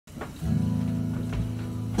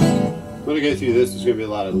When I go through this, there's going to be a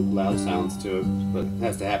lot of loud sounds to it, but it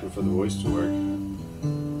has to happen for the voice to work.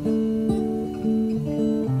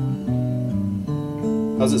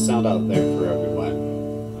 How's it sound out there for everyone?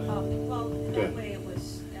 Well, in that way it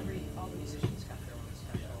was all the musicians got their own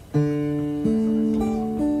special.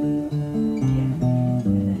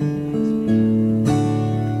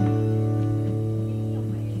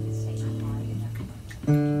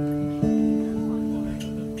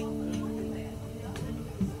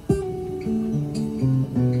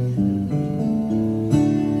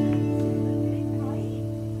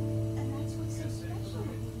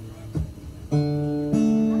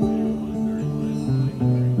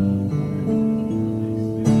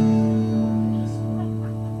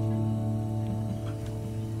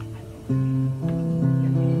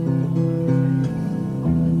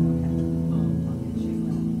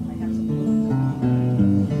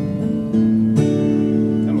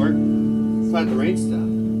 The rain stuff.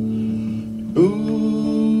 Ooh.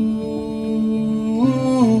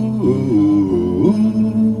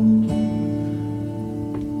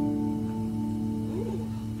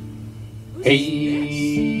 Hey,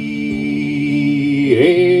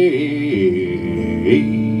 hey.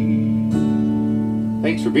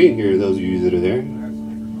 Thanks for being here, those of you that are there.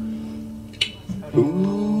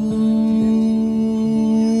 Ooh.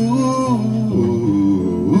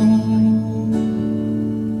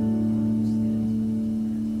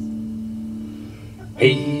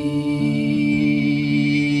 Hey,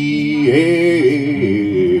 hey,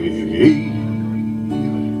 hey.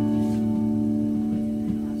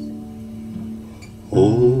 Oh,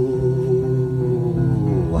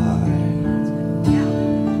 I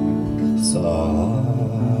saw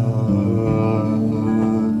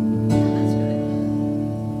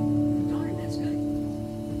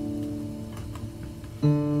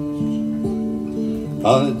I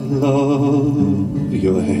love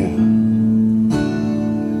your hair.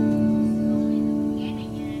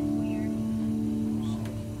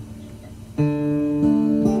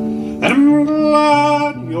 I'm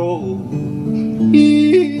glad you're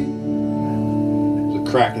here. There's a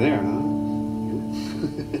crack there, huh?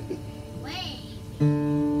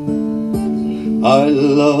 I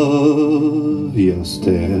love your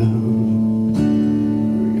stare. There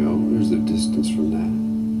we go. There's the distance from that.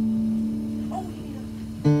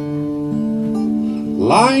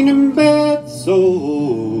 Lying in bed so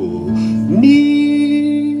near.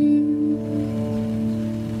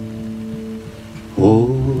 Oh,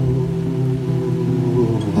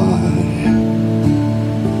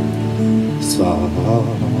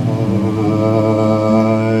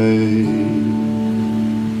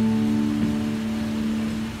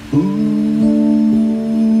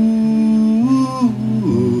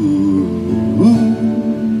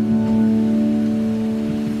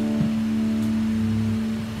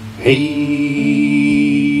 hey,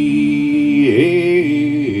 hey,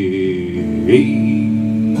 hey.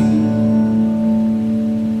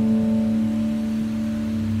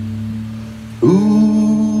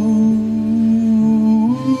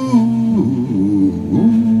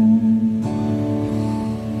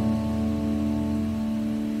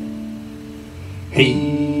 Hey,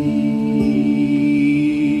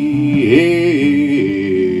 hey,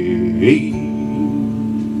 hey.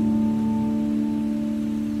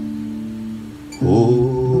 Oh,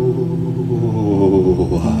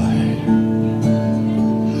 I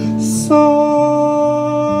saw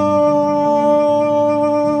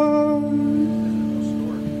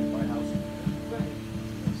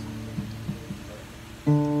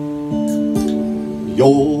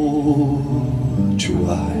your true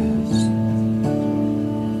eyes.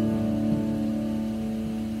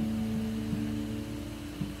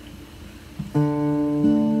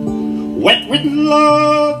 Wet with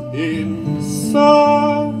love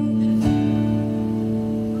inside.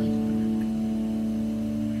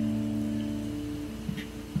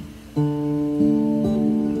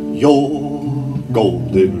 Your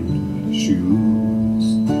golden shoes.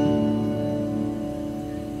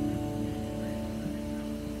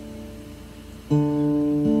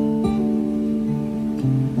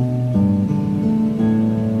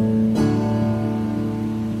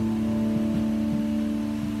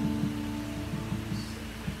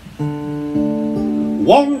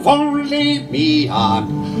 Won't leave me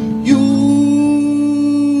on you.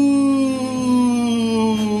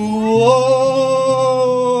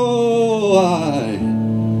 Oh, I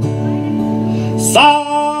sigh.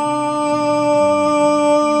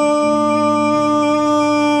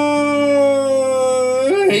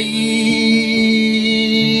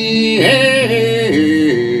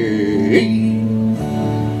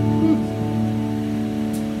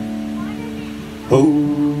 Oh,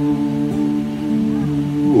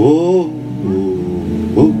 oh,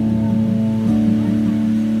 oh, oh.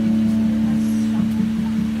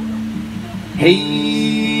 Hey,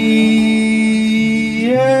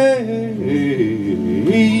 yeah.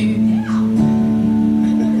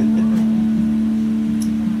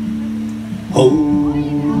 Oh,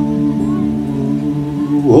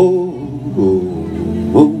 oh, oh,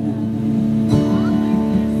 oh.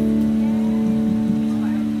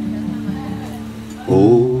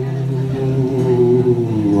 Oh,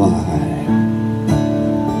 I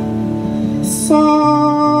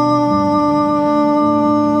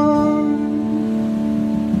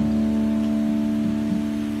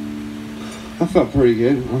that felt pretty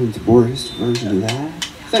good. I was the Boris version of that.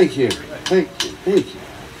 Thank you, thank you, thank you. Is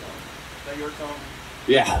that your song?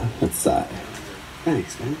 Yeah, that's Sigh.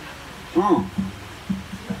 Thanks, man. Oh.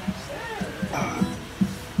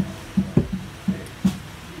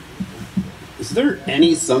 Is there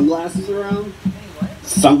any sunglasses around?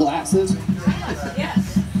 Sunglasses?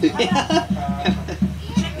 Yes. Yeah.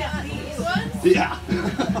 Check out these ones. Yeah.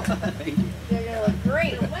 They're gonna look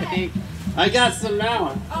great. I got some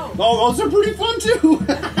now. Oh. Oh, those are pretty fun too.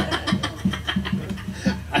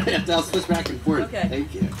 I have to switch back and forth. Okay.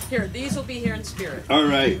 Thank you. Here, these will be here in spirit. All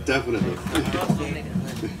right, definitely.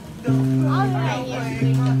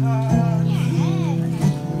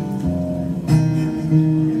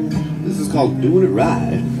 This is called Doing It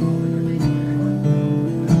Right.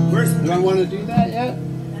 First, do I want to do that yet?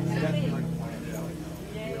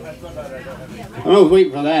 I was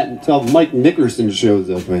waiting for that until Mike Nickerson shows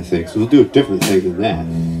up, I think. So we'll do a different thing than that.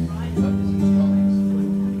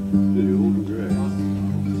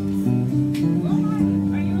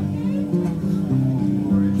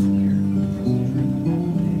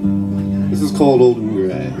 This is called Old and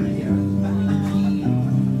Gray.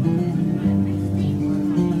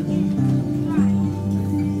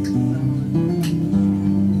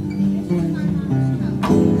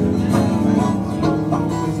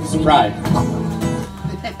 Surprise.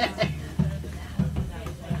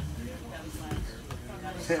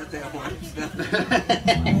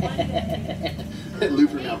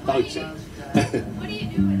 Looper malfunction. What are you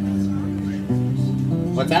doing?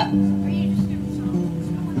 What's that? Are you just doing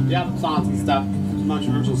songs? Yeah, songs and stuff. There's a bunch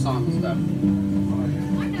of original songs and stuff.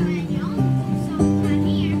 Wonderland, you know, songs right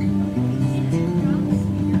here.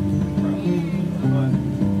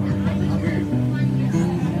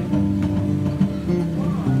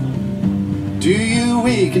 Do you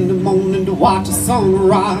wake in the morning to watch the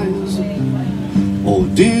sunrise? Or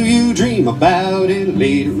do you dream about it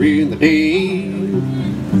later in the day?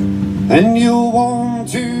 And you want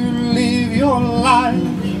to live your life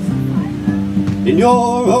in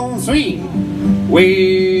your own sweet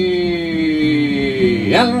way.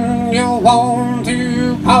 And you want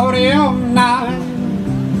to party all night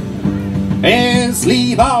and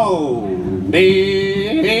sleep all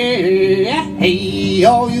day. Hey,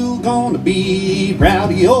 are you gonna be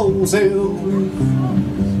proud of yourself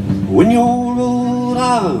when you're old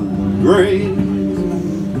and gray?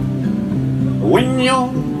 When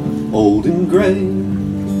you're old and gray,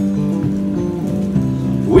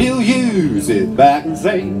 will you sit back and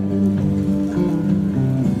say,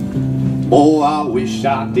 boy, I wish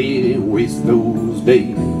I didn't waste those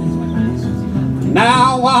days.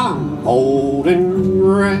 Now I'm old and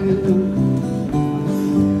gray.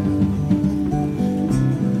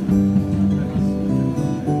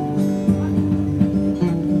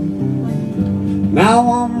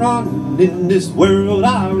 Now I'm running in this world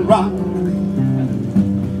I run.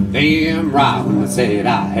 Damn right when I said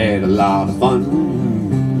I had a lot of fun.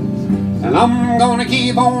 And I'm gonna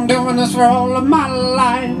keep on doing this for all of my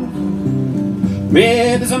life.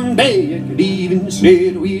 Maybe someday I could even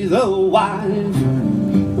share with a wife.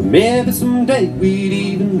 Maybe someday we'd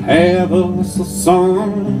even have us a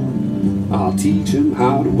son. I'll teach him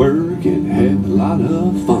how to work and have a lot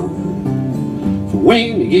of fun. For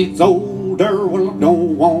when he gets older, well, I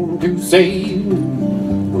don't want to say,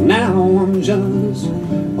 well, now I'm just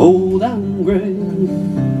old and gray.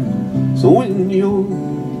 So when you're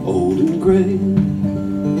old and gray,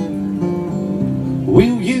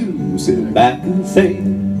 will you sit back and say,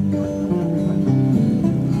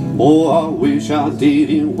 boy, I wish I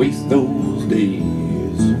didn't waste those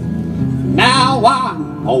days. Now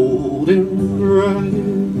I'm old and gray.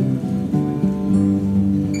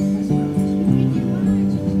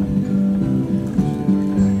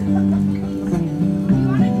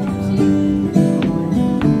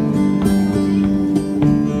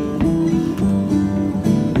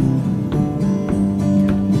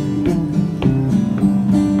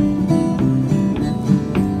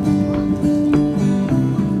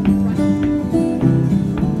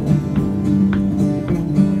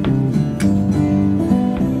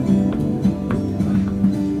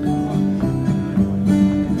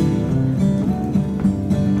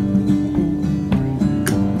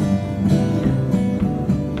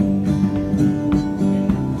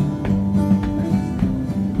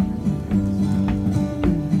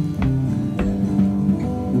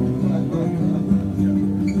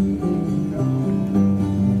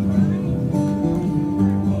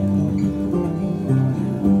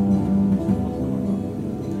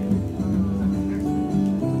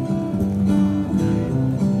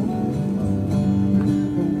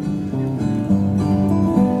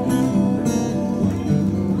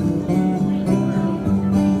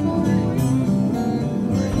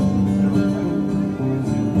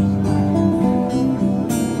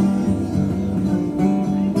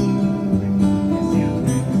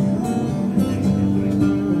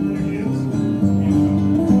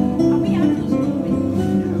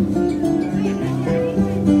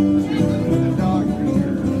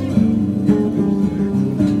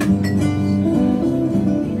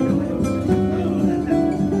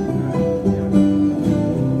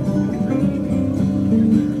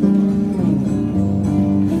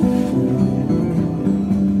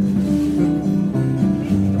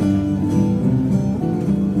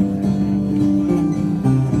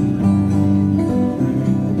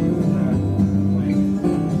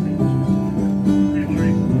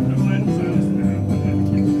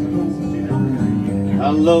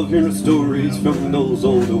 love hearing the stories from those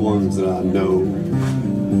older ones that I know.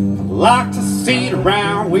 I like to sit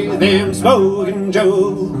around with them smoking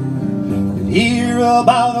Joe and hear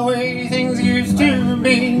about the way things used to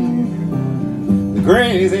be, the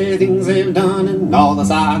crazy things they've done and all the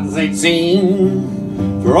sights they've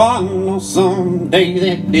seen. For I know someday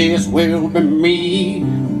that this will be me.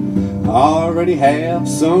 I already have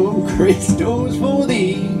some great stories for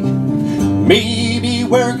thee. Maybe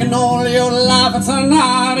working all your life it's a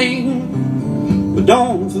naughty, but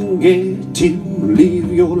don't forget to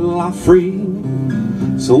live your life free.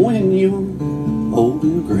 So when you're old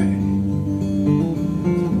and gray,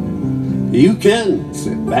 you can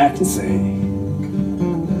sit back and say,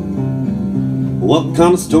 what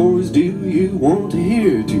kind of stories do you want to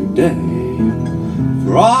hear today?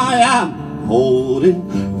 For I am old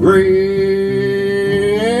and gray.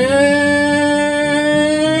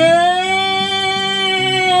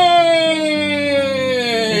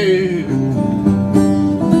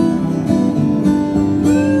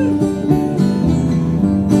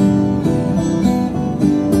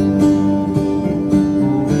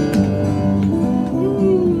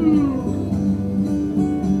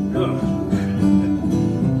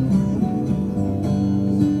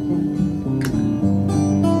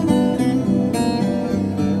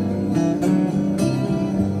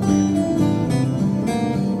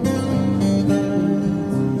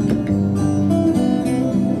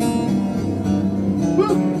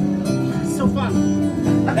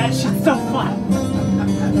 That shit's so fun.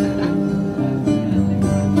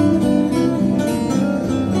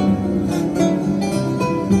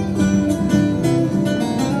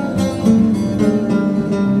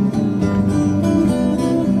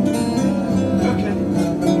 Okay.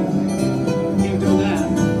 Keep doing that.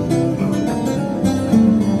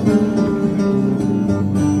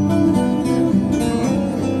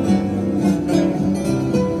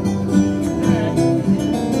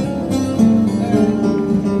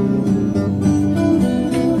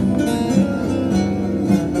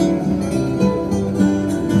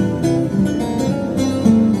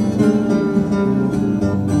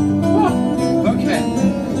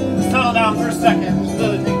 For a second, just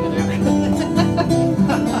really taking it in.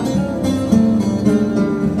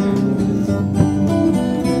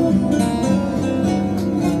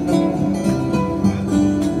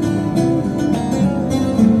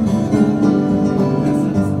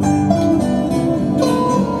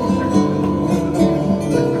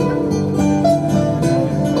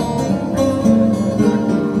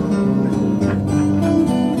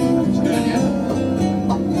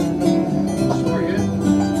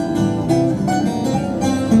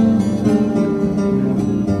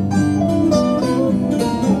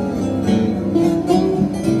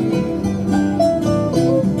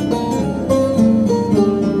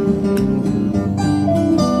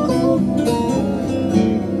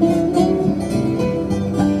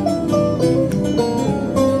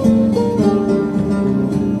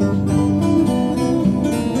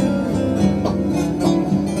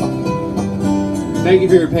 Thank you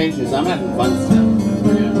for your patience. I'm having fun still.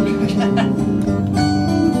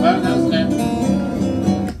 Well, that was that.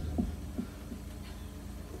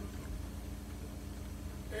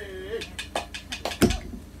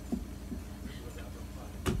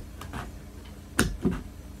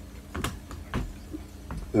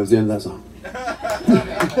 That was the end of that song.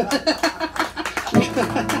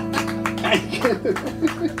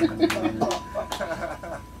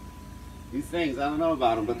 These things, I don't know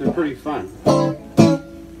about them, but they're pretty fun.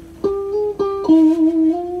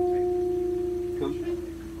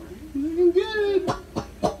 Looking good.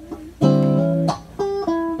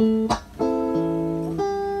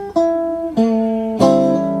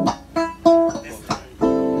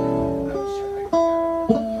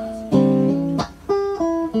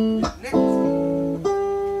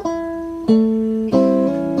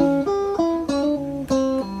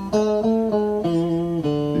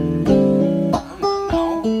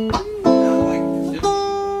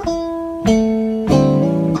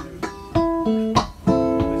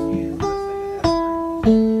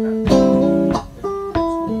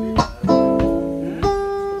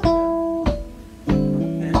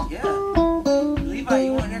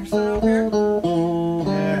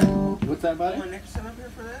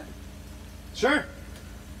 Sure.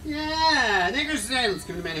 Yeah, Nickerson. Let's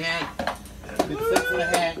give him a hand. Good sense of a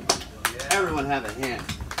hand. Yeah. Everyone have a hand.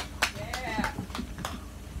 Yeah.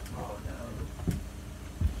 Oh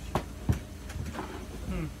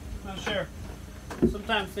no. Not sure.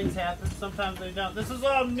 Sometimes things happen, sometimes they don't. This is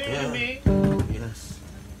all new to me. Yes.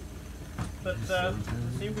 But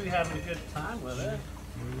seem to be having a good time with it.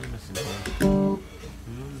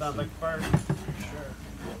 Sounds like fun.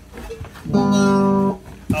 Oh,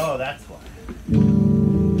 that's why.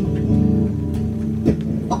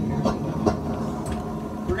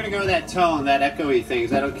 We're gonna go to that tone, that echoey thing.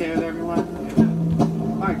 Is that okay with everyone?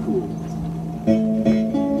 Alright, cool.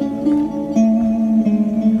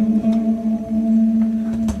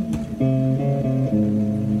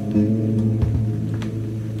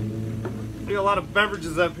 We got a lot of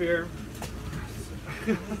beverages up here.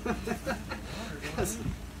 I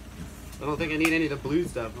don't think I need any of the blue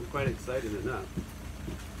stuff. I'm quite excited enough.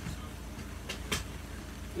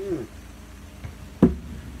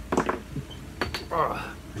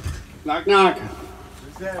 Knock, knock.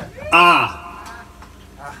 Who's that? Ah.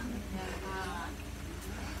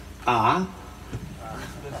 Ah.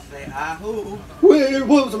 Let's say ahoo. Where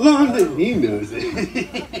was London? He knows it.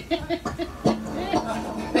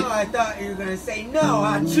 No, I thought you were gonna say no,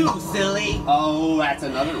 achoo, silly. Oh, that's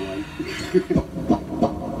another one.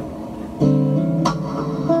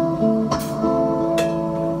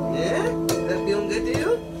 Yeah? Is that feeling good to you?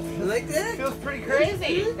 You like that? It feels pretty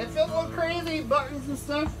crazy. It feels a little crazy, buttons and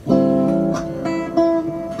stuff.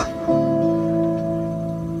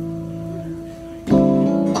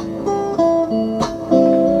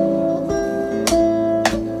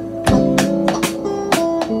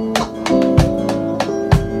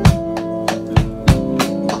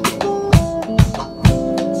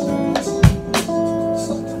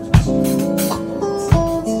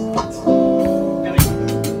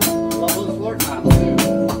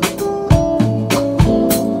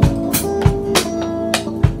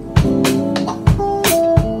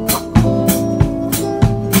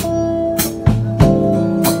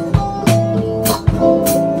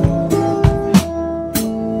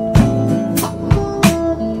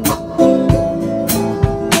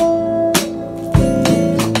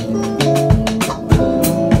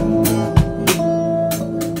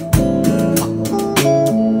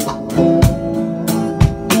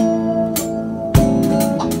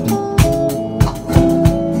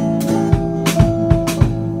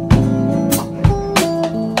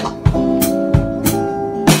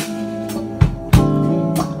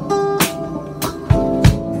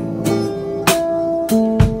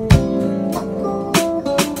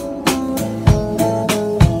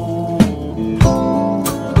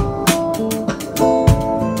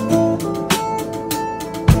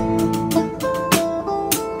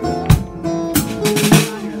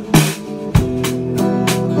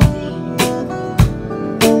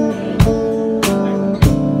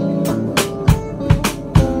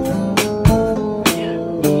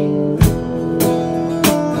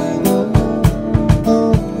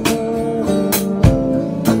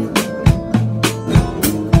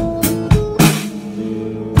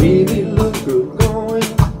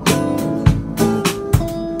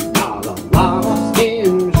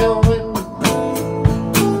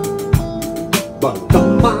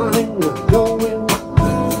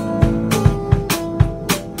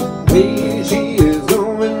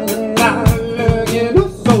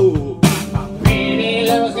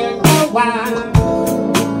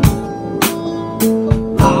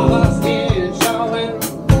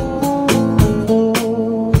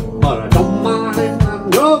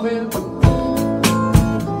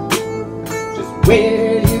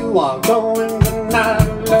 Where you are going.